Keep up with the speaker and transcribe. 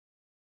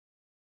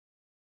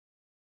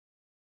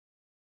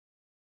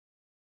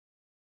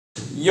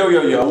Yo,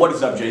 yo, yo, what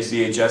is up,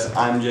 JCHS?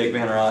 I'm Jake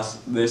Van Ross,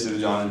 this is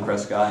Jonathan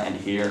Prescott, and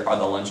here are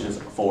the lunches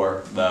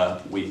for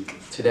the week.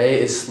 Today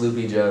is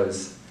Sloopy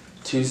Joe's.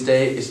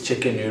 Tuesday is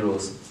chicken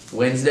noodles.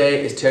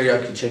 Wednesday is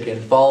teriyaki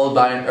chicken, followed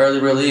by an early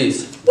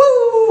release.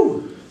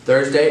 Woo!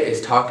 Thursday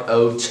is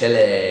taco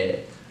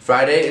chile.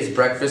 Friday is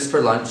breakfast for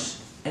lunch.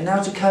 And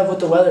now to Kev with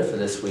the weather for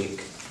this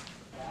week.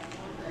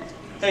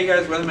 Hey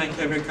guys, Weatherman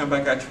Kev here, come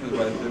back at you for the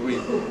weather for the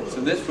week.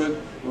 So this week,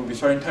 we'll be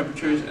starting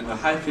temperatures in the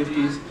high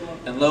 50s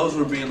and lows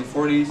will be in the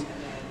 40s.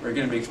 We're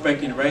going to be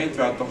expecting rain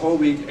throughout the whole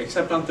week,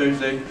 except on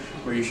Thursday,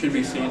 where you should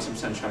be seeing some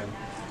sunshine.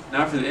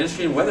 Now for the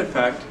interesting weather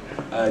fact,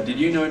 did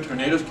you know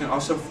tornadoes can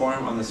also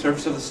form on the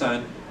surface of the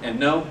sun? And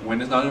no,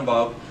 wind is not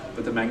involved,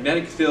 but the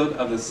magnetic field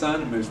of the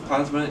sun moves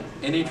plasma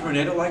in a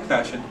tornado-like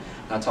fashion.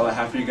 That's all I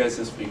have for you guys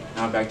this week.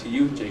 Now back to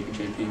you, Jake and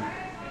JP.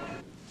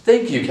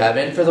 Thank you,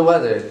 Kevin, for the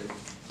weather.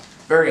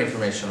 Very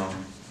informational.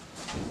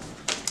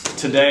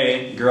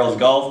 Today, girls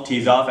golf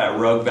tees off at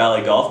Rogue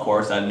Valley Golf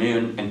Course at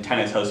noon, and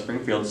tennis hosts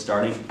Springfield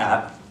starting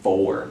at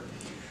 4.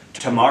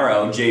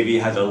 Tomorrow,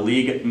 JV has a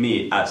league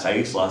meet at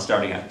Saisla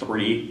starting at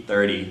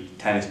 3:30.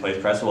 Tennis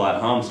plays Creswell at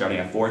home starting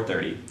at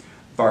 4:30.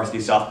 Varsity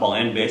softball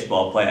and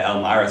baseball play at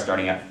Elmira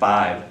starting at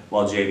 5,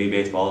 while JV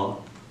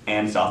baseball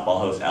and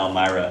softball host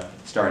Elmira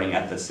starting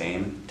at the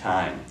same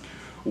time.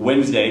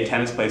 Wednesday,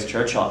 tennis plays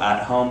Churchill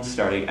at home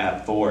starting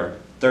at 4.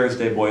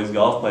 Thursday, boys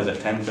golf plays at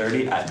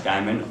 10:30 at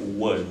Diamond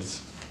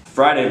Woods.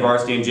 Friday,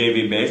 varsity and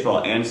JV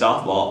baseball and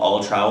softball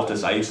all travel to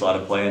Saisla to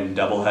play in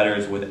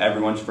doubleheaders, with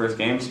everyone's first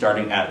game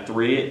starting at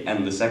 3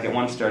 and the second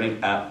one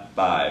starting at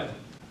 5.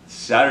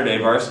 Saturday,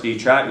 varsity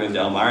track goes to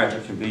Elmira to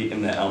compete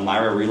in the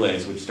Elmira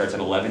Relays, which starts at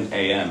 11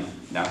 a.m.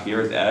 Now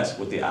here is S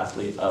with the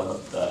athlete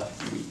of the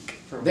week.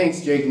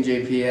 Thanks, Jake and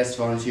JPS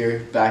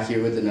volunteer. Back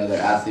here with another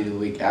athlete of the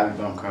week, Abby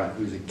Baumkart,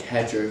 who's a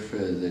catcher for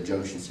the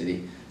Junction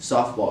City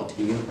softball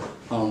team.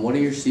 What are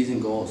your season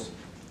goals?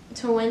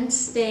 To win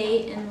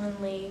state and win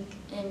league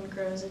and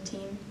grow as a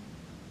team.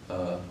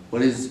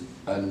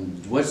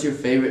 What's your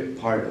favorite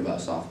part about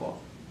softball?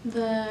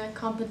 The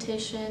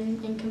competition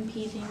and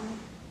competing.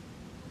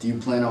 Do you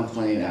plan on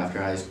playing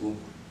after high school?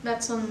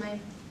 That's one of my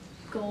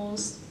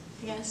goals,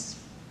 I guess.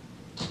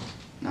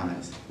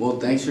 Nice. Well,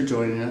 thanks for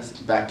joining us.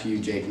 Back to you,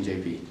 Jake and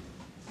JP.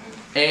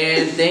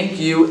 And thank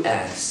you,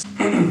 S.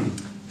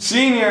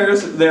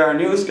 Seniors, there are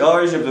new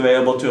scholarships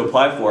available to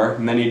apply for.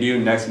 Many due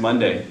next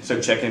Monday, so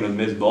check in with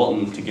Ms.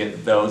 Bolton to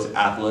get those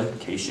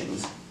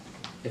applications.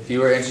 If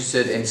you are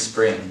interested in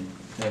spring,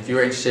 and if you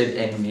are interested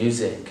in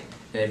music,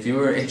 and if you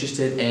are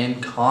interested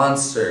in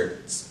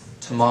concerts,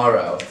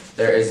 tomorrow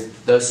there is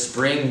the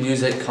Spring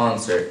Music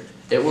Concert.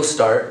 It will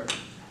start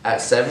at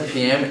 7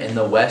 p.m. in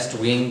the West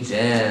Wing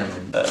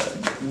Gym.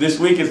 This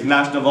week is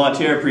National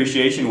Volunteer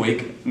Appreciation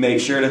Week. Make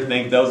sure to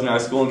thank those in our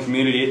school and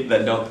community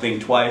that don't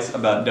think twice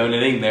about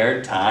donating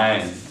their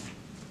time.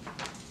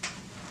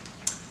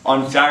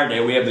 On Saturday,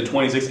 we have the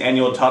 26th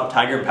Annual Top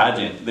Tiger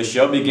Pageant. The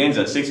show begins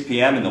at 6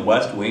 p.m. in the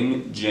West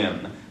Wing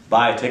Gym.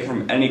 Buy a ticket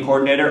from any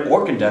coordinator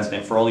or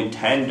contestant for only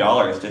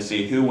 $10 to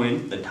see who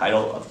wins the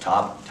title of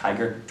Top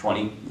Tiger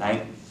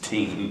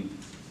 2019.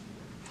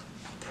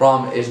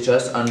 Prom is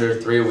just under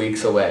 3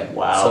 weeks away.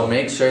 Wow. So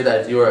make sure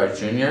that if you are a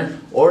junior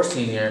or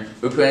senior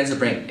who plans to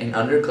bring an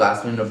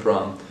underclassman to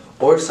prom,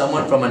 or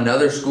someone from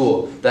another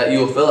school, that you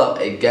will fill out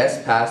a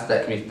guest pass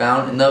that can be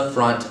found in the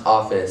front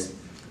office.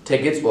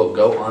 Tickets will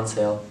go on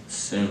sale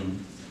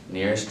soon,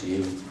 nearest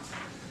you.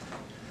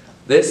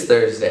 This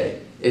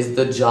Thursday is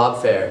the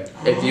job fair.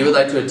 If you would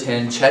like to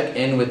attend, check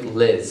in with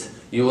Liz.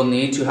 You will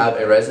need to have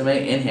a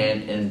resume in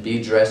hand and be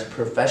dressed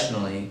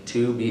professionally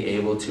to be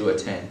able to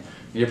attend.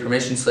 Your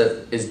permission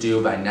slip is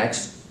due by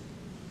next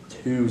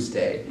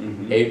Tuesday,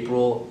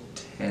 April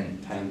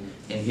 10th. And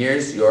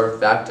here's your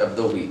fact of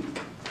the week.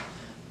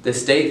 The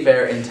state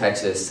fair in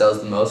Texas sells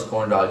the most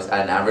corn dogs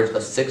at an average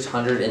of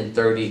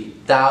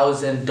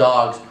 630,000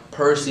 dogs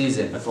per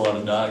season. That's a lot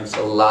of dogs.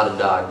 That's a lot of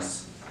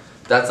dogs.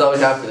 That's all we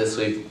have for this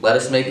week. Let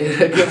us make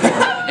it a good one.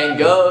 And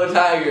go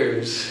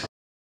Tigers!